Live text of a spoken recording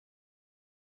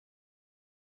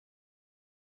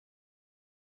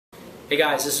Hey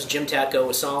guys, this is Jim Tatko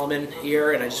with Salomon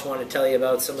here, and I just wanted to tell you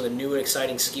about some of the new and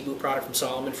exciting ski boot product from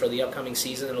Salomon for the upcoming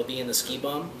season that'll be in the ski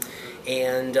bum.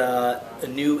 And a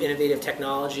new innovative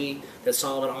technology that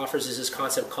Salomon offers is this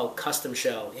concept called custom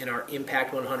shell in our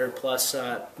Impact 100 Plus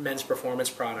men's performance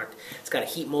product. It's got a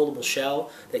heat moldable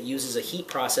shell that uses a heat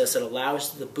process that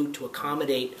allows the boot to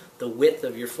accommodate the width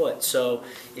of your foot. So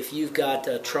if you've got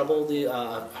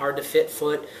hard to fit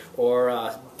foot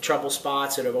or trouble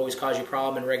spots that have always caused you a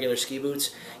problem in regular ski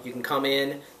boots, you can come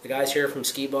in. The guys here from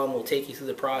Ski Bum will take you through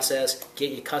the process,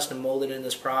 get you custom molded in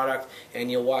this product,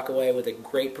 and you'll walk away with a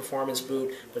great performance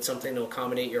boot, but something to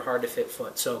accommodate your hard to fit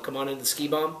foot. So come on into the Ski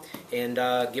Bum and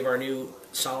give our new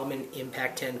Salomon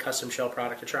Impact 10 custom shell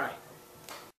product a try.